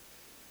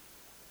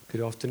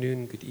Good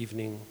afternoon, good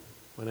evening.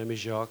 My name is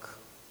Jacques.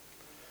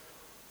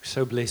 We're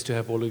so blessed to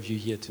have all of you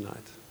here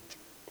tonight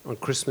on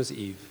Christmas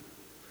Eve.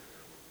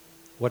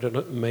 What an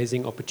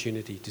amazing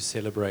opportunity to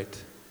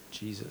celebrate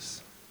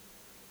Jesus.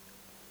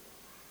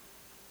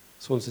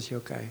 Swans, is he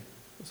okay?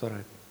 It's all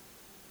right.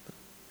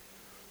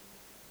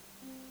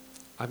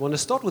 I want to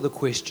start with a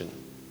question.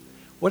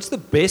 What's the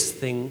best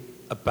thing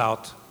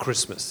about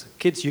Christmas?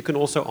 Kids, you can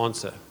also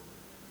answer.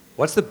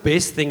 What's the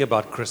best thing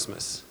about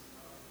Christmas?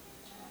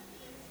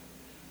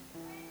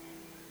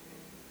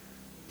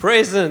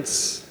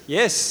 Presents.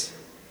 Yes.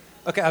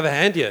 Okay, I have a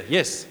hand here.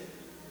 Yes.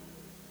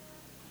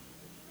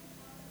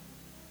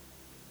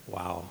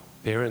 Wow.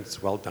 Parents,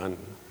 well done.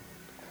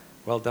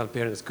 Well done,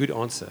 parents. Good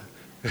answer.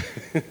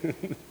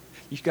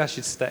 You guys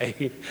should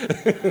stay.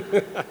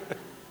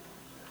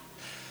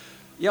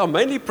 Yeah,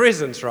 mainly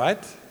presents,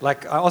 right?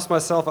 Like I asked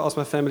myself, I asked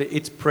my family,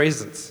 it's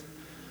presents.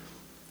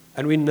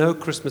 And we know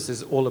Christmas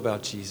is all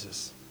about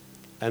Jesus.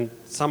 And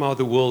somehow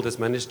the world has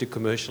managed to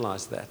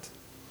commercialize that.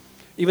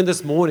 Even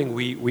this morning,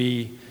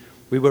 we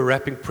were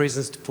wrapping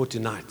presents for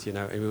tonight,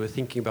 and we were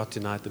thinking about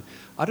tonight. And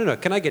I don't know,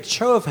 can I get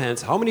show of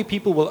hands? How many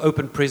people will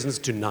open presents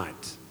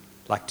tonight?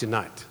 Like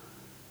tonight?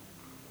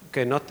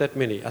 Okay, not that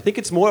many. I think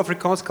it's more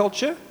Afrikaans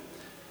culture.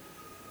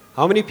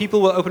 How many people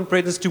will open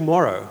presents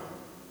tomorrow?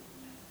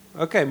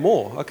 Okay,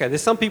 more. Okay,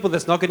 there's some people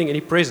that's not getting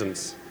any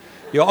presents.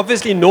 You're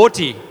obviously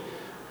naughty.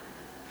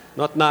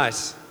 Not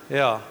nice.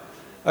 Yeah.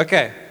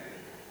 Okay.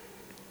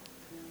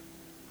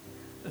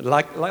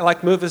 Like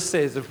Mervis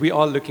says, that we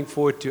are looking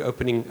forward to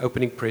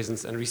opening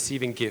presents and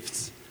receiving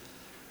gifts.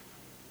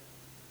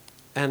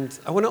 And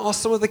I want to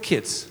ask some of the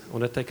kids. I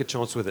want to take a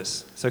chance with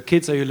this. So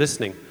kids, are you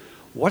listening?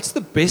 What's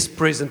the best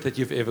present that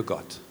you've ever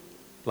got?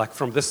 Like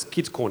from this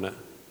kids' corner.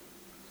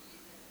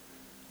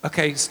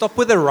 Okay, stop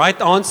with the right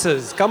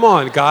answers. Come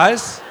on,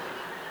 guys.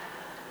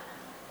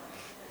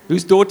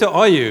 Whose daughter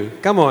are you?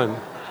 Come on.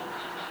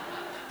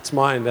 It's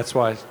mine, that's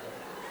why.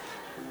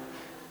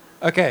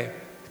 Okay.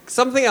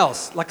 Something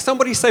else, like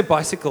somebody say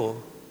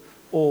bicycle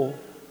or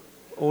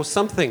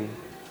something.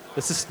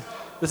 This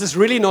is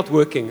really not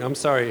working. I'm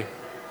sorry.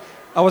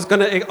 I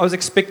was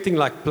expecting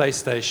like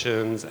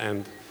PlayStations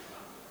and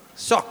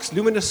socks,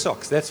 luminous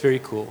socks. That's very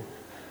cool.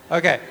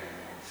 Okay.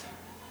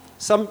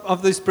 Some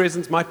of these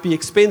presents might be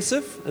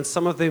expensive, and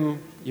some of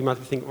them you might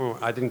think, oh,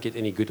 I didn't get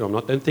any good. Or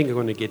I don't think I'm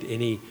going to get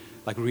any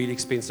like really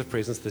expensive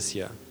presents this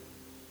year.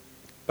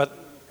 But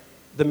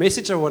the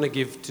message I want to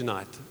give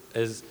tonight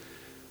is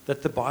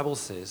that the Bible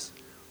says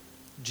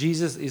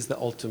Jesus is the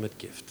ultimate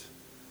gift.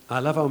 I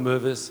love how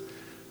Mervis,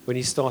 when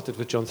he started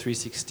with John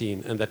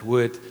 3:16 and that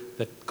word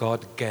that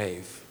God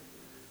gave.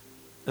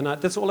 And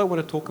that's all I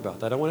want to talk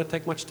about. I don't want to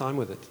take much time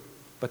with it.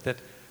 But that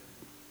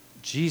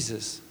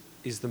Jesus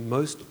is the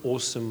most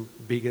awesome,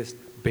 biggest,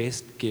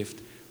 best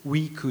gift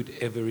we could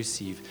ever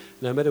receive.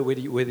 No matter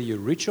whether you're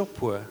rich or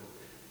poor,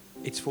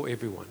 it's for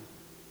everyone.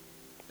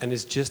 And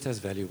it's just as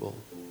valuable.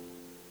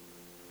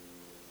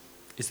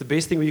 It's the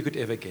best thing we could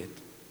ever get.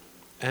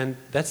 And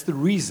that's the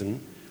reason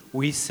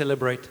we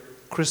celebrate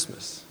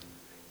Christmas.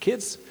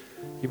 Kids,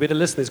 you better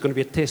listen. There's going to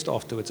be a test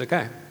afterwards,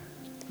 okay?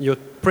 Your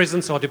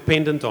presents are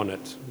dependent on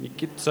it.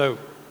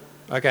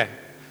 Okay.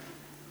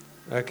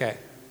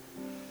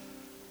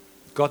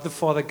 God the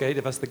Father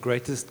gave us the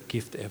greatest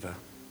gift ever.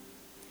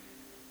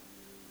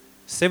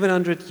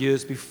 700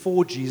 years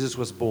before Jesus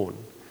was born,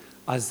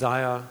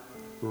 Isaiah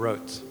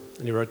wrote,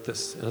 and he wrote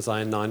this in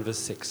Isaiah 9, verse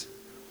 6.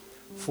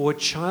 For a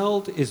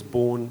child is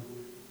born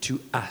to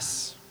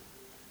us.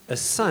 A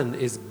son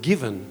is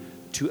given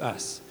to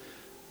us.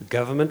 The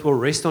government will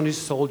rest on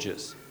his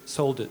shoulders.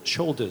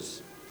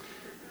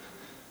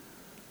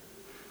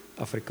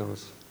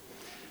 Afrikaans.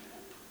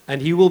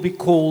 And he will be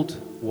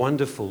called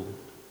Wonderful,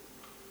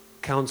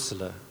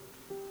 Counselor,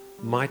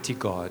 Mighty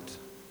God,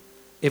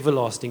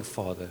 Everlasting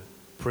Father,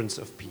 Prince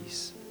of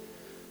Peace.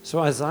 So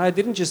Isaiah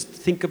didn't just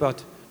think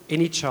about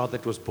any child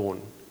that was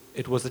born.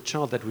 It was a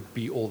child that would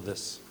be all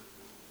this.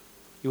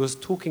 He was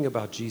talking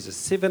about Jesus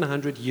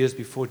 700 years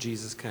before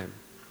Jesus came.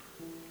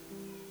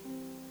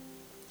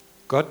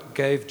 God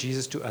gave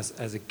Jesus to us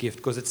as a gift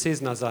because it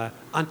says in Isaiah,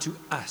 unto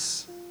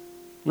us.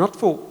 Not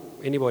for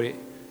anybody,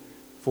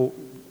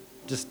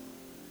 just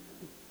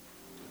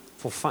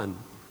for fun.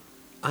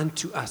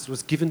 Unto us. It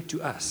was given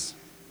to us.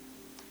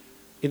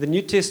 In the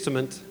New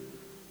Testament,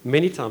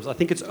 many times, I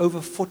think it's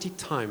over 40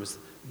 times,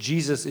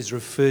 Jesus is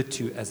referred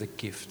to as a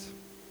gift.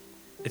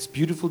 It's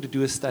beautiful to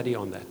do a study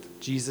on that.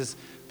 Jesus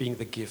being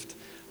the gift.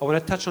 I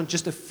want to touch on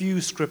just a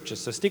few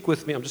scriptures. So stick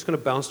with me. I'm just going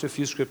to bounce to a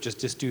few scriptures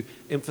just to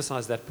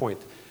emphasize that point.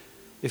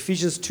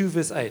 Ephesians 2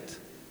 verse 8.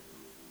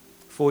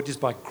 For it is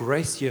by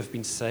grace you have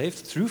been saved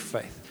through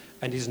faith,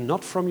 and it is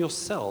not from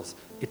yourselves.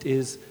 It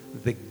is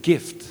the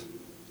gift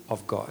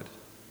of God.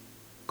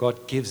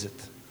 God gives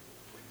it.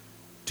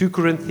 2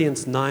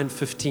 Corinthians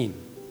 9:15.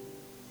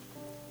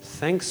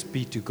 Thanks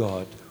be to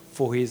God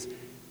for his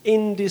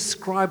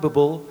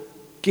indescribable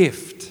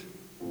gift.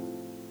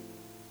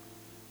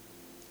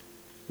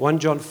 1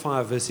 John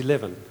 5 verse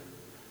 11.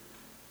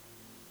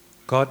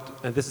 God,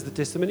 and this is the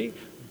testimony,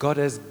 God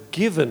has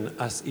given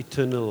us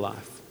eternal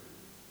life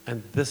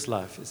And this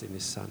life is in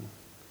His Son.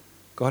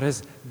 God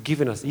has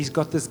given us. He's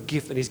got this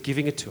gift and He's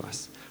giving it to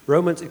us.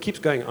 Romans, it keeps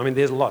going. I mean,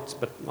 there's lots,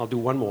 but I'll do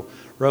one more.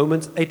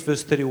 Romans 8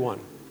 verse 31.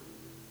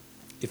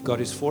 If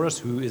God is for us,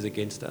 who is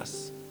against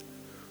us?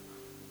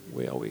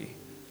 Where are we?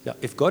 Yeah.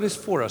 If God is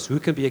for us, who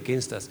can be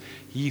against us?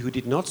 He who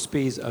did not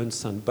spare His own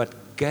Son,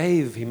 but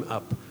gave Him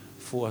up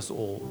for us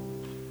all.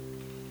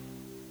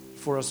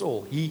 For us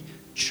all. He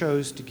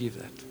chose to give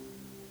that.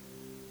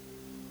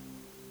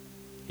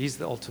 He's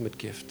the ultimate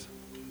gift.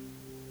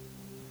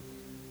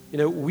 You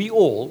know, we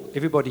all,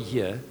 everybody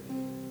here,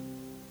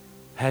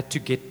 had to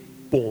get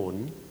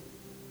born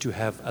to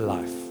have a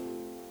life.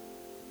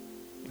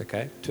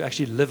 Okay? To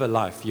actually live a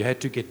life, you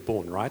had to get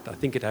born, right? I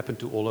think it happened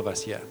to all of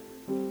us here.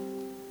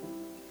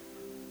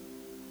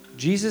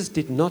 Jesus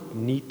did not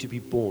need to be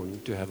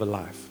born to have a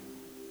life.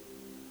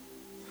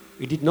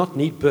 He did not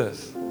need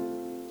birth.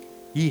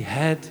 He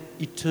had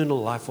eternal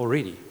life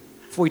already.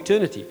 For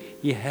eternity,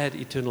 He had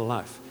eternal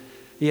life.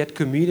 He had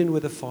communion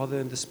with the Father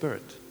and the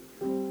Spirit.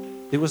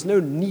 There was no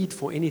need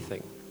for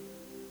anything.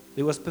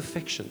 There was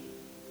perfection.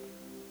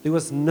 There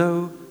was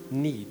no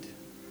need.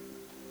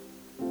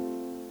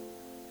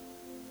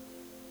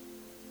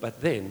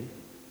 But then,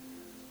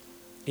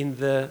 in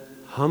the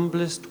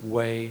humblest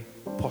way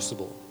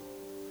possible,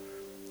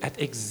 at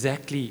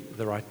exactly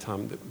the right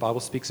time, the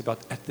Bible speaks about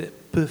at the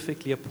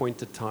perfectly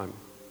appointed time,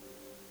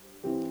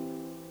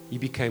 He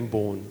became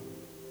born.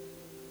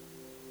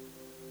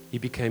 He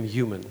became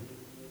human.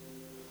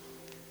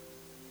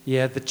 He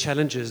had the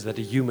challenges that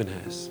a human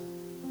has.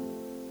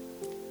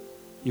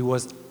 He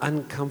was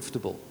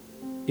uncomfortable.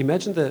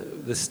 Imagine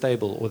the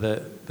stable or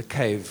the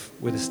cave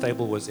where the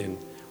stable was in.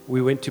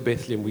 We went to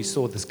Bethlehem. We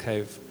saw this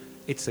cave.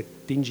 It's a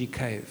dingy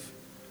cave.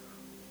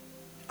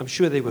 I'm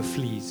sure there were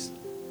fleas.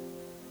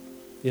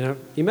 You know,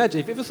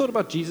 imagine, have you ever thought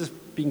about Jesus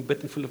being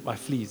bitten by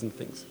fleas and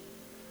things?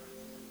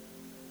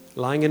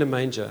 Lying in a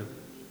manger,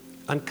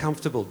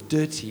 uncomfortable,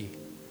 dirty.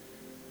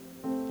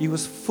 He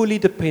was fully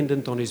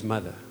dependent on His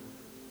mother.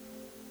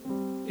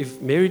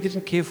 If Mary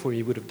didn't care for him,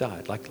 he would have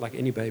died, like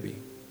any baby.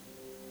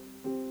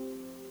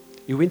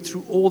 He went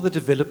through all the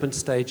development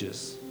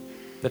stages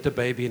that a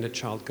baby and a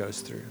child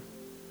goes through.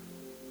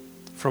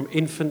 From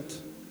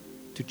infant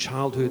to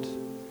childhood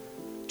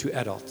to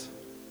adult.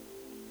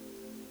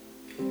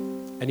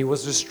 And he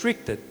was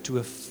restricted to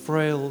a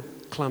frail,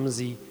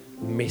 clumsy,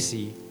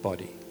 messy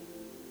body.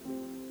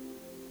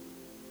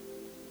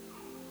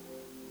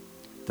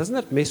 Doesn't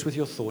that mess with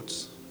your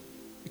thoughts?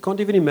 You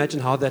can't even imagine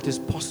how that is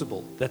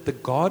possible. That the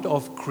God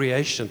of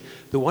creation,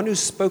 the one who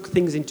spoke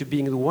things into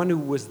being, the one who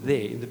was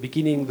there, in the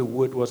beginning the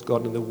Word was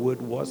God and the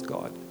Word was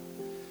God.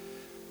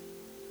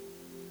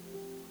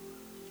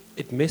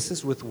 It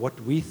messes with what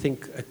we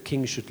think a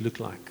king should look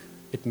like.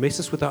 It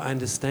messes with our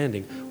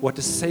understanding, what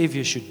a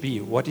savior should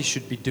be, what he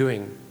should be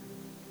doing.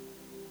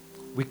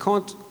 We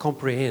can't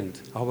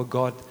comprehend how a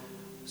God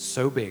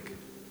so big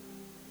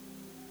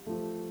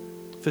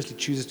firstly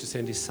chooses to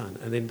send His Son,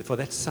 and then for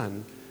that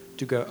Son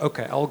to go,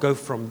 okay, I'll go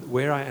from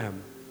where I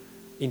am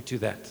into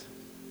that,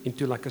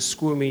 into like a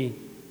squirmy,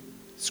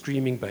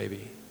 screaming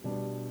baby.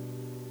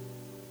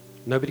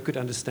 Nobody could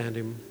understand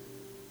Him.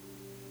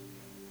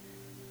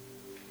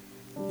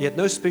 He had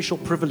no special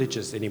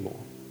privileges anymore.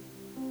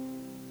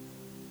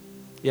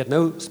 He had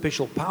no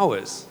special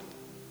powers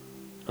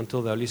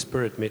until the Holy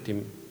Spirit met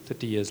Him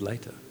 30 years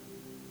later.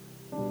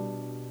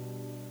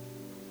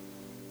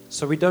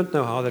 So we don't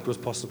know how that was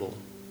possible.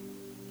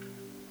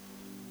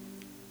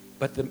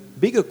 But the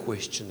bigger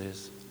question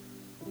is,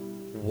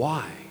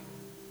 why?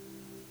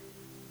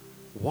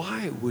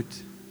 Why would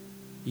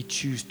He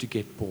choose to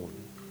get born?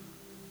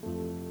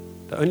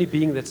 The only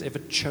being that's ever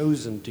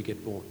chosen to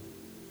get born.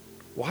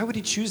 Why would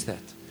He choose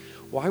that?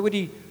 Why would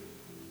He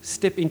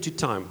step into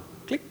time?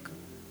 Click,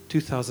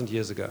 2,000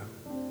 years ago.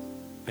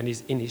 And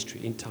He's in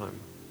history, in time.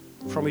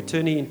 From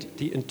eternity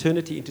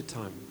into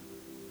time.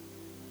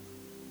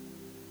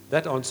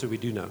 That answer we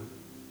do know.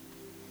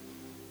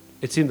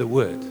 It's in the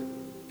Word.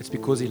 It's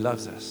because He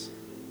loves us.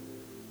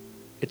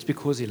 It's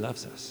because He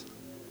loves us.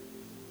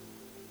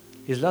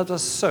 He loves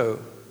us so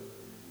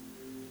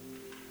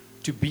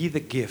to be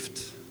the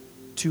gift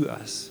to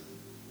us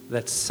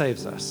that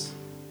saves us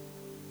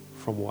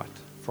from what?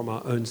 From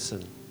our own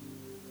sin.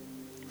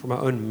 From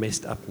our own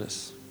messed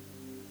upness.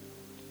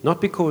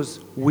 Not because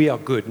we are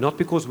good, not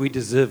because we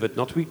deserve it,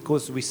 not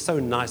because we're so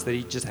nice that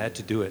He just had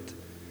to do it.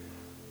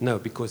 No,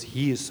 because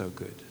He is so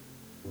good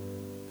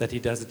that He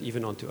does it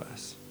even unto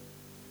us.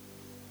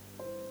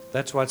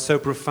 That's why it's so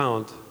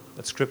profound,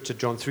 that scripture,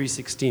 John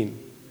 3:16,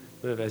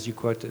 as you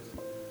quoted.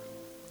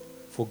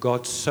 For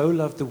God so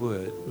loved the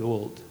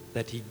world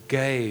that He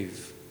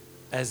gave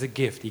as a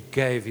gift, He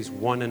gave His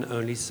one and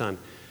only Son,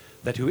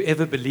 that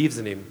whoever believes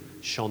in Him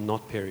shall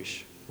not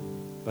perish,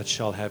 but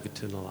shall have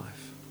eternal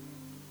life.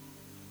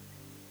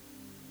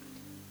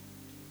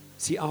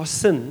 See, our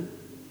sin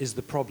is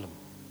the problem.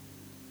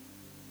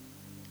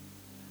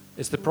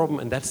 It's the problem,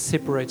 and that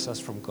separates us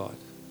from God.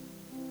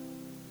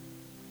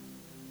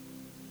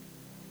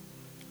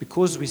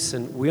 Because we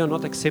sin, we are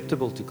not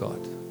acceptable to God.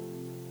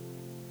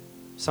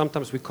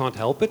 Sometimes we can't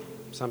help it.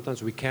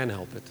 Sometimes we can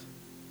help it.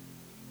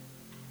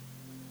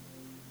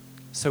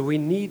 So we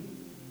need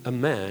a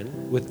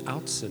man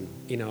without sin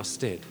in our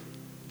stead.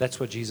 That's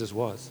what Jesus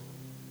was.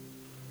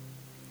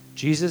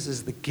 Jesus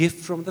is the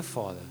gift from the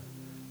Father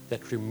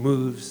that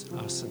removes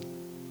our sin.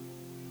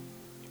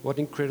 What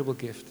an incredible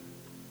gift.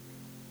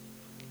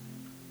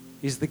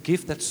 He's the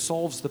gift that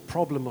solves the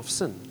problem of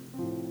sin.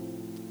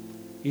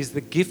 He's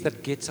the gift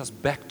that gets us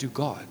back to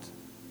God.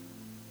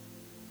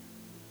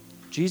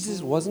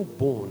 Jesus wasn't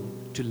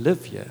born to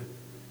live here.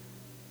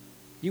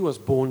 He was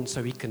born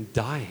so he can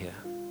die here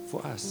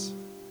for us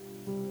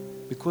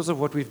because of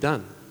what we've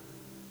done.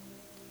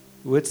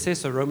 The word says,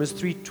 so Romans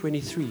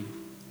 3:23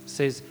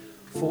 says,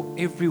 for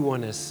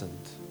everyone has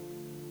sinned.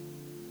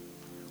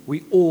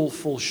 We all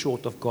fall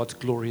short of God's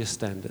glorious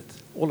standard.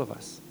 All of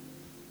us.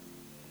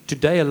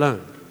 Today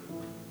alone,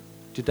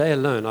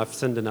 I've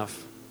sinned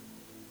enough.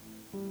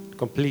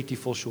 Completely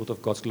fall short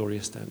of God's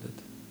glorious standard.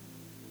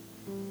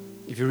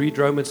 If you read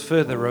Romans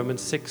further,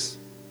 Romans 6,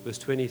 verse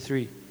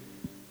 23,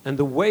 and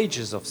the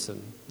wages of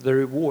sin,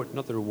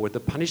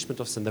 the punishment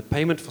of sin, the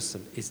payment for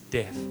sin is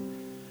death.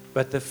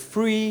 But the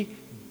free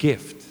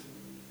gift,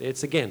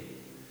 it's again,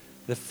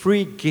 the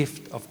free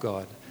gift of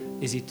God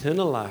is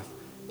eternal life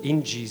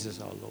in Jesus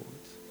our Lord.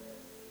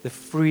 The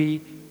free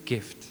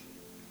gift.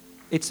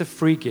 It's a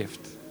free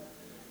gift.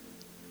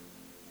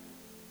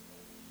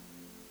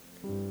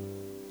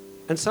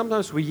 And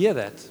sometimes we hear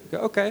that. We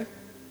go, okay,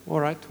 all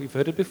right, we've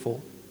heard it before.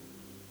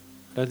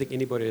 I don't think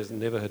anybody has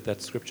never heard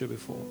that scripture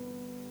before.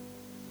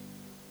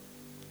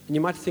 And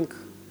you might think,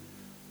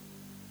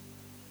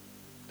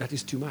 that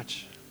is too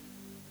much.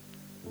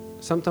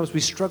 Sometimes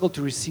we struggle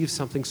to receive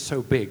something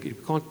so big.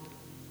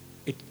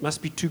 It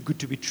must be too good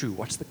to be true.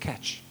 What's the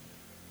catch?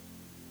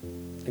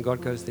 And God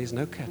goes, there's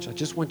no catch. I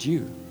just want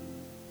you.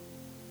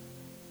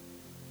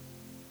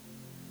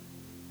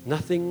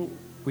 Nothing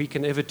we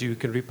can ever do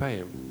can repay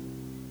him.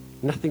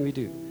 Nothing we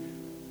do.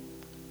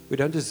 We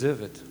don't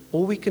deserve it.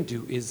 All we can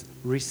do is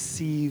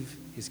receive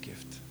his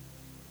gift.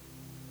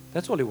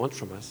 That's all he wants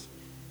from us.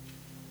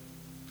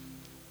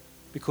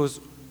 Because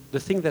the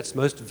thing that's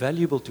most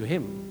valuable to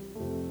him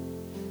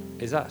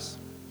is us.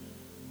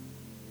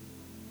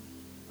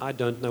 I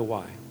don't know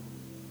why.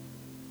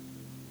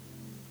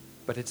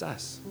 But it's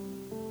us.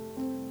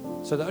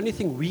 So the only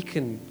thing we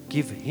can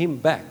give him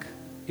back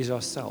is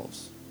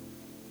ourselves.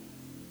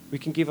 We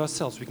can give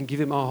ourselves. We can give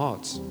him our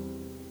hearts.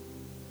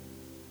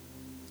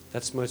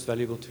 That's most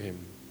valuable to him.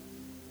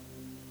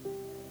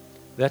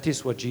 That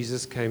is what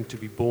Jesus came to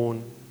be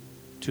born,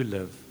 to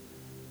live,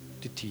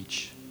 to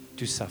teach,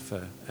 to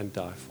suffer, and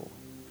die for.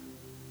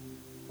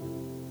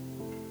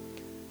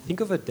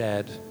 Think of a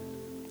dad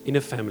in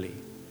a family,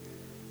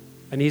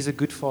 and he's a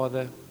good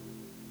father,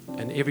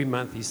 and every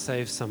month he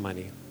saves some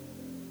money.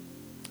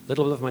 A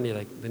little bit of money,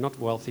 they're not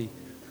wealthy.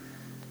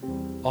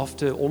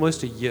 After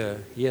almost a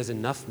year, he has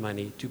enough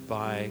money to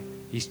buy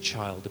his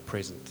child a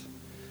present.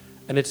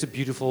 And it's a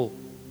beautiful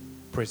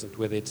present,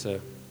 whether it's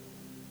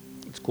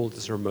called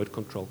this remote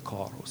control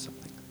car or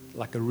something,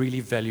 like a really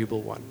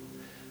valuable one.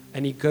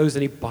 And he goes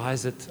and he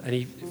buys it, and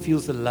he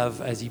feels the love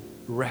as he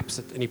wraps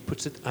it and he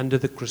puts it under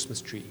the Christmas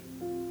tree.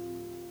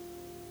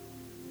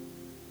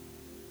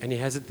 And he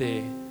has it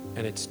there,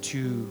 and it's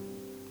to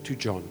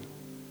John,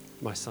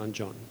 my son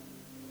John.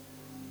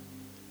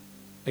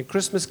 And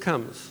Christmas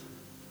comes,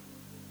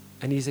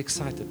 and he's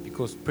excited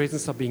because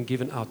presents are being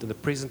given out, and the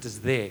present is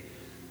there,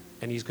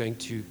 and he's going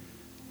to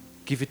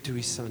give it to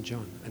his son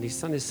John. And his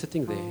son is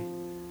sitting there,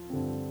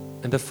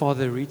 and the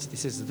father reads it. He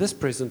says, this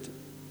present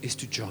is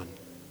to John.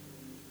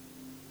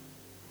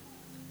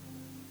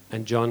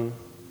 And John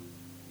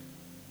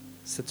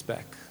sits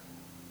back.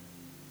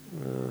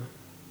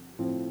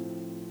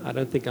 I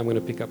don't think I'm going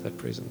to pick up that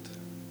present.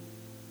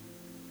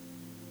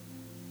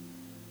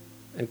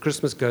 And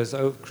Christmas goes,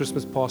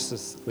 Christmas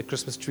passes, the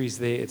Christmas tree is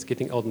there, it's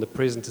getting old, and the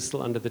present is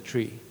still under the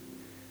tree.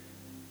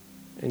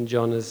 And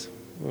John is,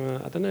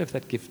 I don't know if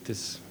that gift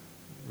is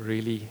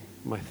really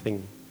my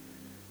thing.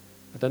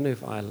 I don't know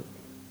if I'll,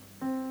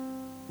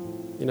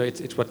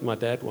 it's what my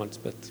dad wants,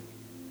 but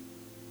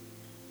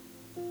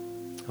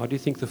how do you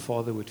think the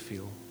father would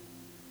feel?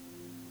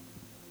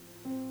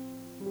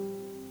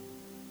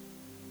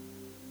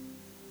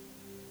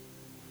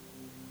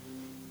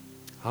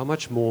 How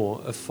much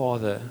more a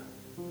father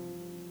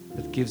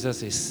that gives us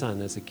his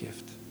son as a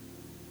gift?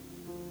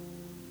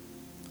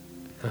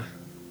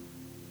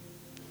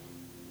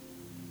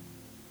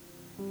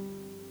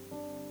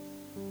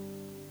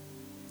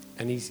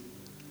 And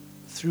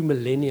through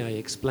millennia, he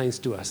explains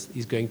to us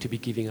he's going to be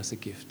giving us a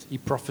gift. He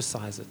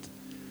prophesies it.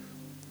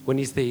 When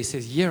he's there, he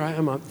says, here I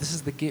am, this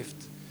is the gift.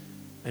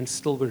 And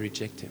still we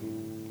reject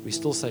him. We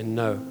still say,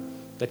 no,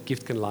 that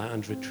gift can lie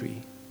under a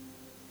tree.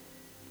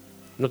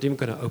 I'm not even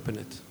going to open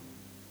it.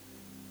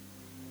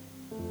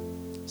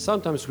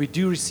 Sometimes we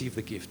do receive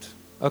the gift.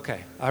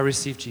 Okay, I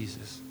received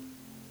Jesus.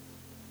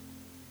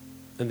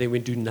 And then we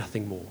do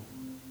nothing more.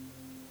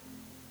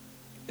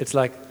 It's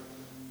like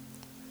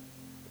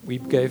we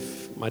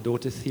gave my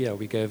daughter Thea,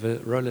 we gave her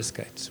roller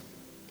skates.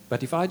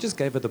 But if I just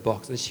gave her the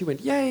box and she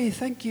went, yay,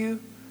 thank you,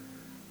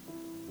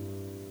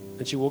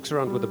 and she walks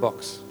around with the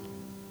box,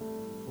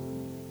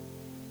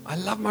 I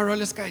love my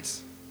roller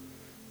skates.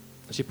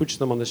 And she puts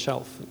them on the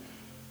shelf.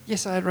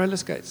 Yes, I had roller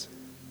skates.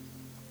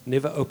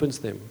 Never opens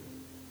them.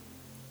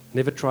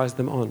 Never tries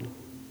them on.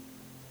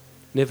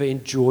 Never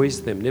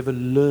enjoys them. Never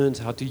learns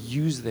how to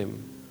use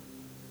them.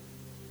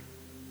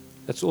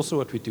 That's also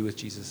what we do with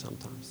Jesus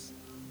sometimes.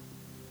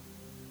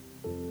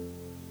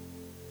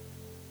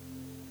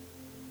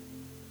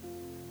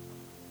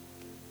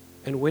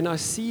 And when I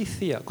see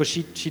Thea, because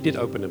she did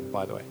open them,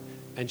 by the way,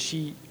 and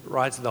she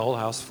rides the whole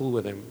house full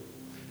with them.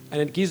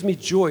 And it gives me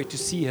joy to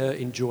see her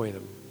enjoy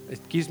them.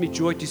 It gives me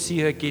joy to see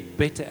her get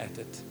better at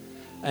it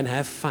and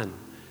have fun.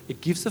 It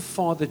gives a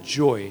father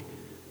joy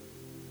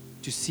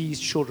to see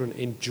his children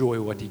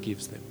enjoy what he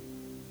gives them.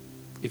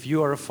 If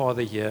you are a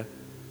father here,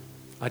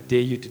 I dare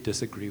you to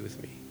disagree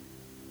with me.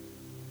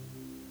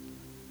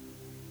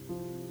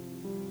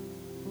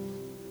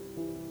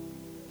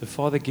 The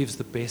Father gives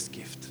the best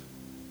gift.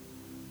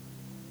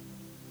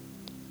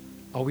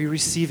 Are we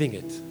receiving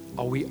it?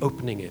 Are we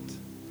opening it?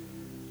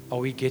 Are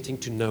we getting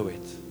to know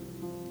it?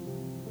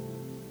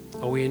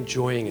 Are we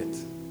enjoying it?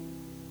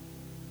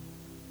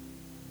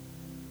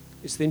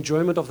 It's the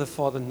enjoyment of the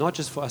Father, not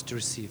just for us to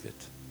receive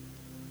it,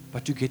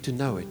 but to get to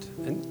know it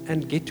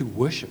and get to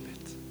worship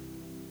it.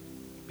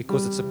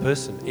 Because it's a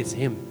person, it's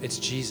Him, it's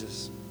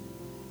Jesus.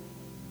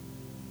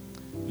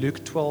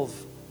 Luke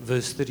 12,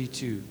 verse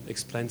 32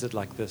 explains it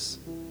like this.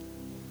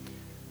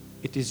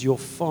 It is your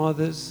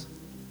Father's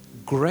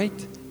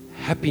great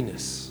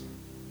happiness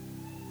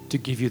to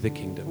give you the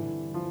kingdom.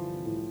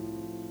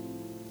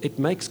 It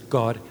makes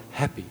God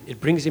happy.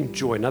 It brings Him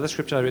joy. Another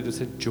scripture I read that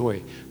said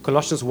joy.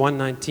 Colossians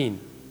 1:19.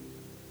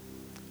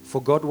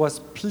 For God was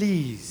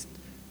pleased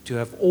to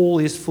have all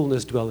His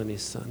fullness dwell in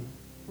His Son.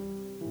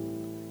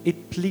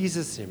 It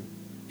pleases Him.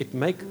 It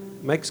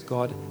makes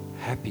God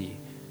happy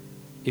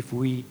if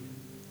we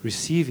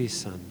receive His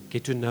Son,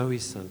 get to know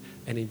His Son,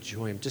 and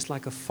enjoy Him. Just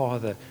like a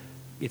father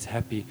is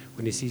happy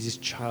when he sees his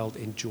child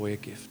enjoy a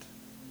gift.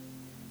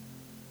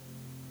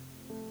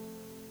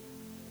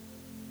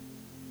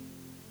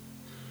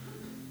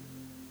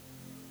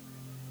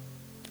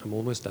 I'm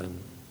almost done.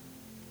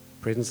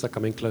 Presents are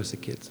coming closer,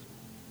 kids.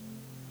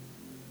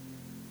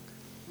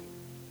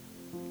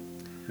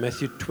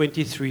 Matthew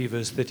 23,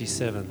 verse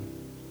 37.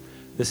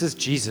 This is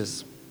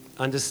Jesus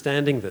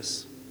understanding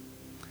this,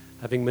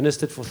 having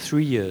ministered for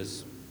 3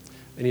 years,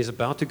 and he's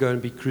about to go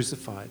and be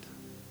crucified.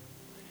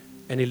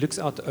 And he looks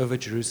out over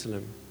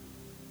Jerusalem,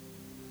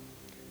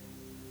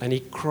 and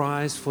he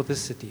cries for the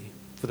city,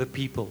 for the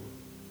people.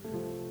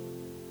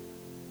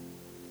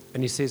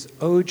 And he says,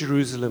 "O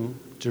Jerusalem,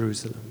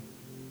 Jerusalem,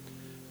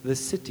 the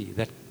city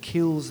that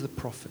kills the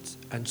prophets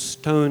and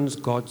stones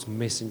God's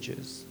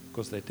messengers,"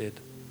 because they did.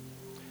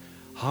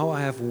 "How I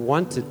have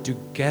wanted to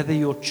gather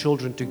your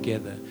children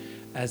together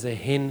as a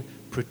hen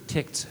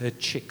protects her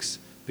chicks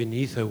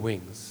beneath her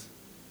wings."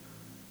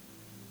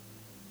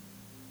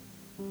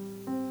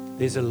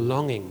 There's a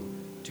longing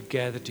to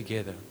gather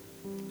together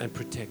and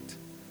protect.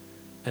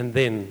 And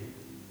then,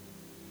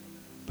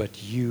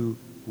 but you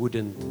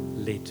wouldn't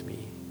let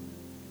me.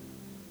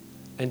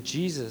 And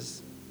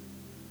Jesus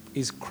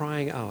is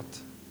crying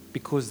out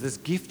because this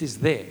gift is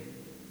there.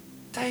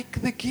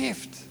 Take the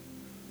gift.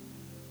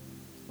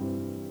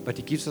 But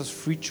He gives us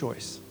free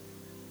choice.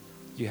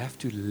 You have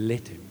to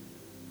let Him.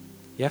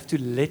 You have to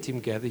let Him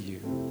gather you.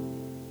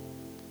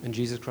 And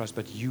Jesus cries,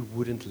 "But you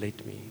wouldn't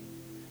let me."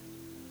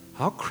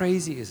 How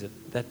crazy is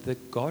it that the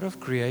God of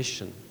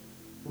creation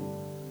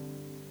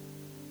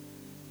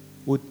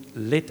would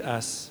let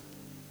us,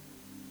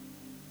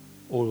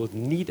 or would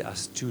need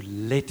us to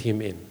let Him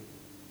in?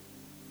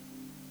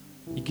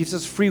 He gives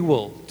us free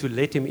will to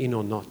let Him in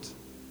or not.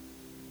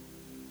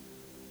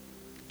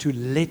 To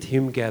let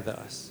Him gather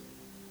us.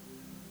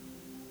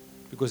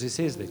 Because He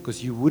says that,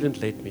 because you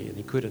wouldn't let me, and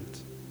He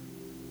couldn't.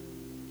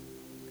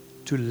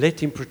 To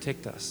let Him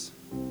protect us.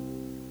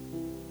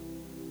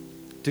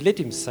 To let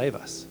Him save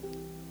us.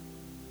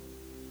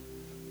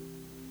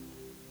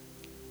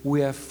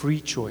 We have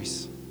free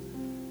choice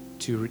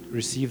to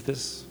receive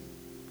this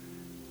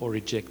or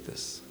reject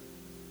this.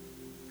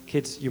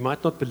 Kids, you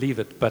might not believe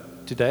it,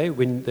 but today,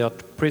 when there are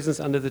presents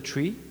under the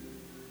tree,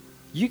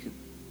 you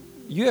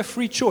have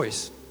free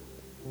choice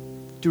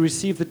to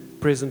receive the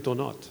present or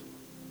not.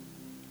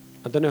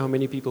 I don't know how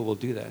many people will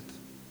do that.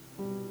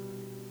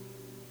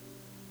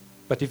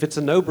 But if it's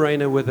a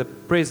no-brainer with a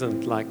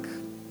present like,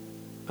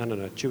 I don't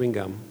know, chewing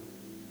gum,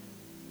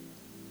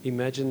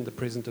 imagine the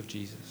present of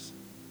Jesus.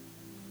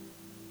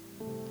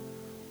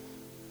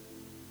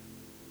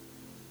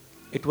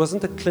 It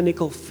wasn't a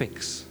clinical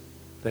fix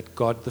that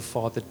God the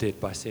Father did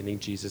by sending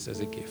Jesus as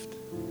a gift.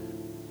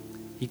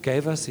 He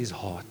gave us His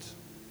heart.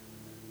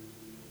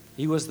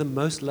 He was the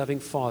most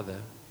loving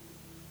Father,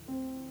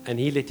 and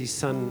He let His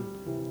Son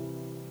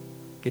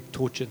get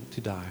tortured to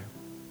die.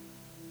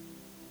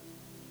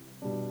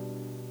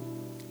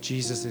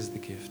 Jesus is the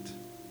gift.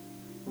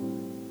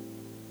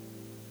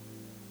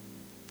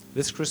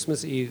 This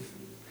Christmas Eve,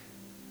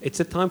 It's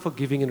a time for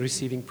giving and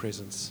receiving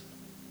presents.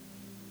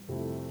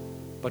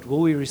 But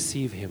will we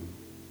receive Him?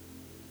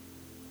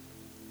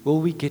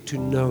 Will we get to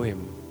know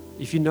Him?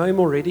 If you know Him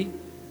already,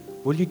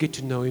 will you get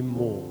to know Him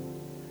more?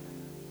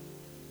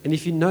 And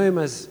if you know Him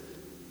as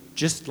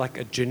just like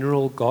a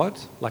general God,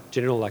 not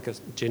general like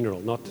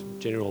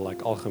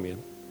algemeen,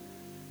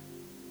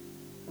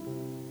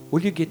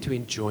 will you get to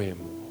enjoy Him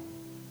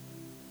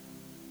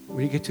more?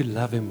 Will you get to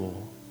love Him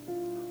more?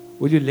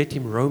 Will you let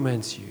Him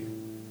romance you?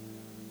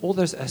 All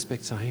those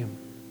aspects are Him.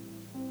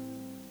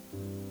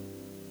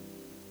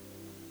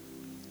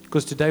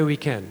 Because today we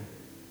can.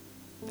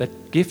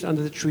 That gift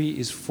under the tree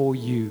is for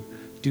you.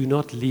 Do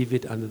not leave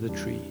it under the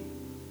tree.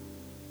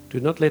 Do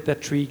not let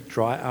that tree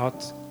dry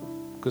out,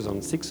 because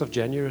on 6th of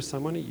January or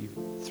someone, you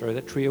throw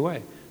that tree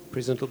away.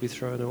 Present will be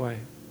thrown away.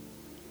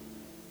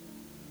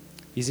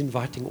 He's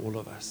inviting all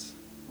of us.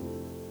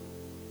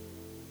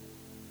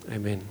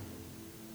 Amen.